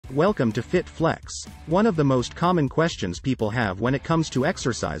Welcome to Fit Flex. One of the most common questions people have when it comes to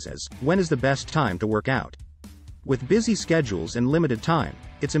exercise is, when is the best time to work out? With busy schedules and limited time,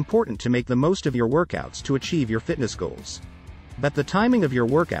 it's important to make the most of your workouts to achieve your fitness goals. But the timing of your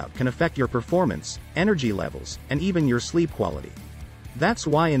workout can affect your performance, energy levels, and even your sleep quality. That's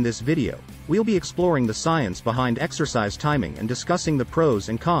why in this video, we'll be exploring the science behind exercise timing and discussing the pros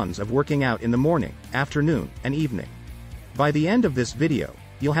and cons of working out in the morning, afternoon, and evening. By the end of this video,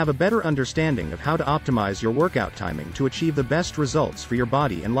 you'll have a better understanding of how to optimize your workout timing to achieve the best results for your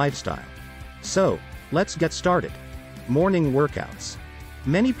body and lifestyle. So, let's get started. Morning workouts.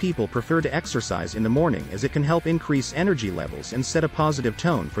 Many people prefer to exercise in the morning as it can help increase energy levels and set a positive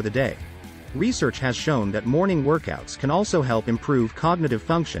tone for the day. Research has shown that morning workouts can also help improve cognitive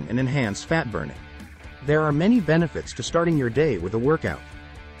function and enhance fat burning. There are many benefits to starting your day with a workout.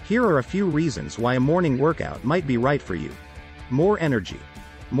 Here are a few reasons why a morning workout might be right for you. More energy.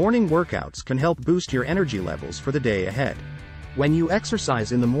 Morning workouts can help boost your energy levels for the day ahead. When you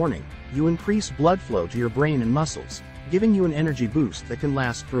exercise in the morning, you increase blood flow to your brain and muscles, giving you an energy boost that can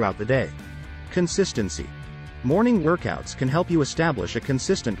last throughout the day. Consistency. Morning workouts can help you establish a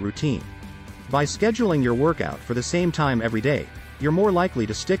consistent routine. By scheduling your workout for the same time every day, you're more likely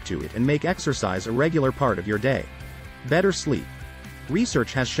to stick to it and make exercise a regular part of your day. Better sleep.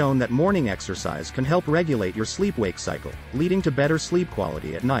 Research has shown that morning exercise can help regulate your sleep-wake cycle, leading to better sleep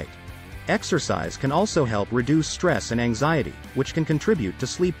quality at night. Exercise can also help reduce stress and anxiety, which can contribute to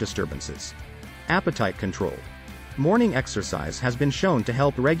sleep disturbances. Appetite control. Morning exercise has been shown to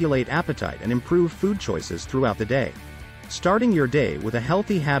help regulate appetite and improve food choices throughout the day. Starting your day with a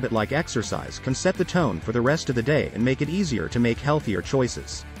healthy habit like exercise can set the tone for the rest of the day and make it easier to make healthier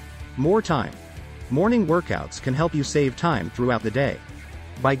choices. More time. Morning workouts can help you save time throughout the day.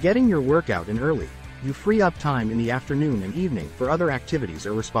 By getting your workout in early, you free up time in the afternoon and evening for other activities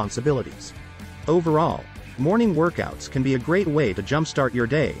or responsibilities. Overall, morning workouts can be a great way to jumpstart your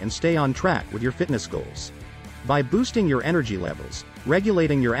day and stay on track with your fitness goals. By boosting your energy levels,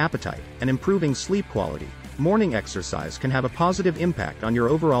 regulating your appetite, and improving sleep quality, morning exercise can have a positive impact on your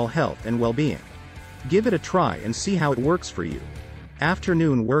overall health and well-being. Give it a try and see how it works for you.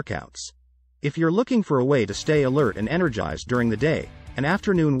 Afternoon workouts. If you're looking for a way to stay alert and energized during the day, an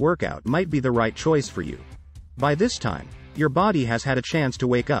afternoon workout might be the right choice for you. By this time, your body has had a chance to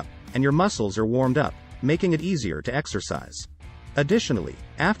wake up, and your muscles are warmed up, making it easier to exercise. Additionally,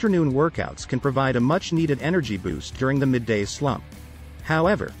 afternoon workouts can provide a much-needed energy boost during the midday slump.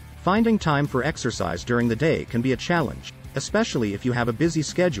 However, finding time for exercise during the day can be a challenge, especially if you have a busy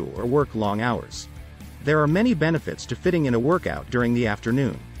schedule or work long hours. There are many benefits to fitting in a workout during the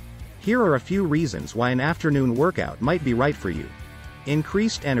afternoon. Here are a few reasons why an afternoon workout might be right for you.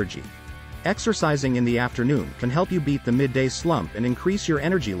 Increased energy. Exercising in the afternoon can help you beat the midday slump and increase your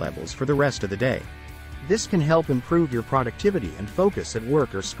energy levels for the rest of the day. This can help improve your productivity and focus at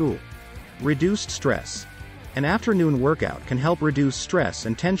work or school. Reduced stress. An afternoon workout can help reduce stress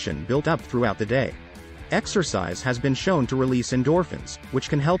and tension built up throughout the day. Exercise has been shown to release endorphins, which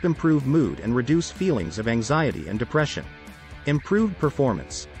can help improve mood and reduce feelings of anxiety and depression. Improved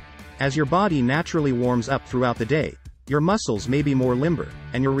performance. As your body naturally warms up throughout the day, your muscles may be more limber,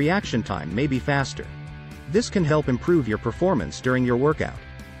 and your reaction time may be faster. This can help improve your performance during your workout.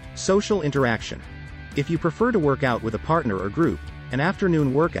 Social interaction. If you prefer to work out with a partner or group, an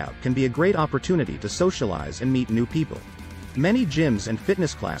afternoon workout can be a great opportunity to socialize and meet new people. Many gyms and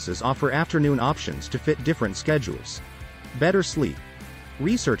fitness classes offer afternoon options to fit different schedules. Better sleep.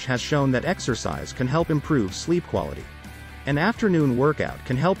 Research has shown that exercise can help improve sleep quality. An afternoon workout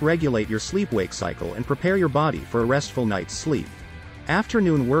can help regulate your sleep-wake cycle and prepare your body for a restful night's sleep.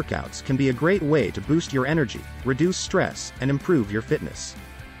 Afternoon workouts can be a great way to boost your energy, reduce stress, and improve your fitness.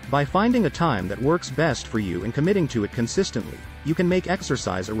 By finding a time that works best for you and committing to it consistently, you can make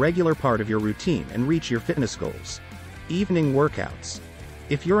exercise a regular part of your routine and reach your fitness goals. Evening workouts.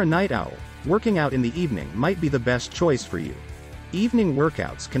 If you're a night owl, working out in the evening might be the best choice for you. Evening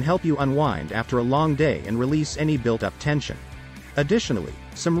workouts can help you unwind after a long day and release any built-up tension. Additionally,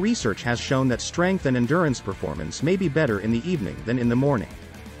 some research has shown that strength and endurance performance may be better in the evening than in the morning.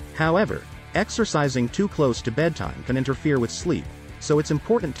 However, exercising too close to bedtime can interfere with sleep, so it's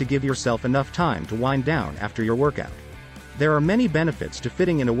important to give yourself enough time to wind down after your workout. There are many benefits to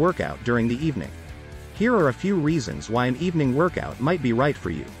fitting in a workout during the evening. Here are a few reasons why an evening workout might be right for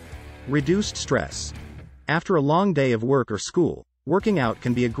you. Reduced stress. After a long day of work or school, working out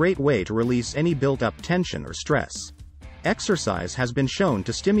can be a great way to release any built-up tension or stress. Exercise has been shown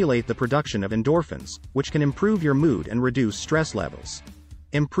to stimulate the production of endorphins, which can improve your mood and reduce stress levels.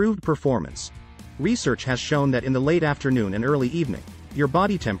 Improved performance. Research has shown that in the late afternoon and early evening, your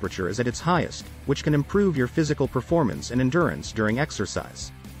body temperature is at its highest, which can improve your physical performance and endurance during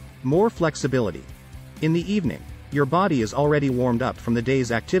exercise. More flexibility. In the evening, your body is already warmed up from the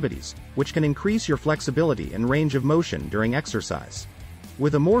day's activities, which can increase your flexibility and range of motion during exercise.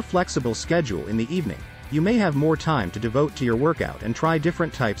 With a more flexible schedule in the evening, you may have more time to devote to your workout and try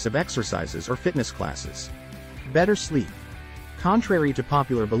different types of exercises or fitness classes. Better sleep. Contrary to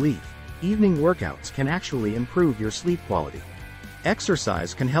popular belief, evening workouts can actually improve your sleep quality.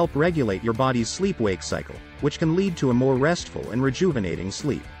 Exercise can help regulate your body's sleep-wake cycle, which can lead to a more restful and rejuvenating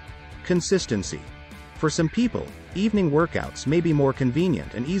sleep. Consistency. For some people, evening workouts may be more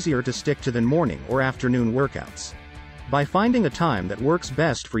convenient and easier to stick to than morning or afternoon workouts. By finding a time that works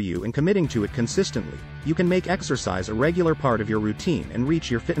best for you and committing to it consistently, you can make exercise a regular part of your routine and reach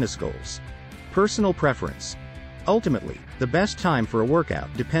your fitness goals. Personal preference. Ultimately, the best time for a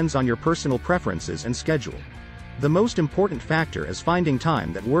workout depends on your personal preferences and schedule. The most important factor is finding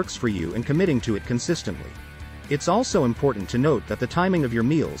time that works for you and committing to it consistently. It's also important to note that the timing of your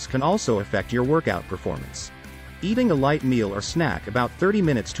meals can also affect your workout performance. Eating a light meal or snack about 30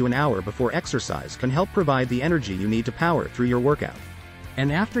 minutes to an hour before exercise can help provide the energy you need to power through your workout.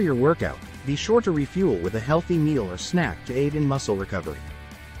 And after your workout, be sure to refuel with a healthy meal or snack to aid in muscle recovery.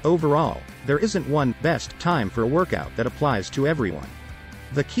 Overall, there isn't one best time for a workout that applies to everyone.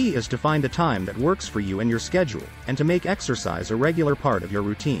 The key is to find a time that works for you and your schedule, and to make exercise a regular part of your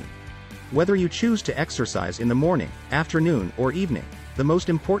routine. Whether you choose to exercise in the morning, afternoon, or evening, the most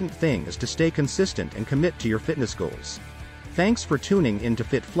important thing is to stay consistent and commit to your fitness goals. Thanks for tuning in to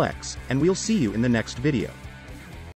Fit Flex, and we'll see you in the next video.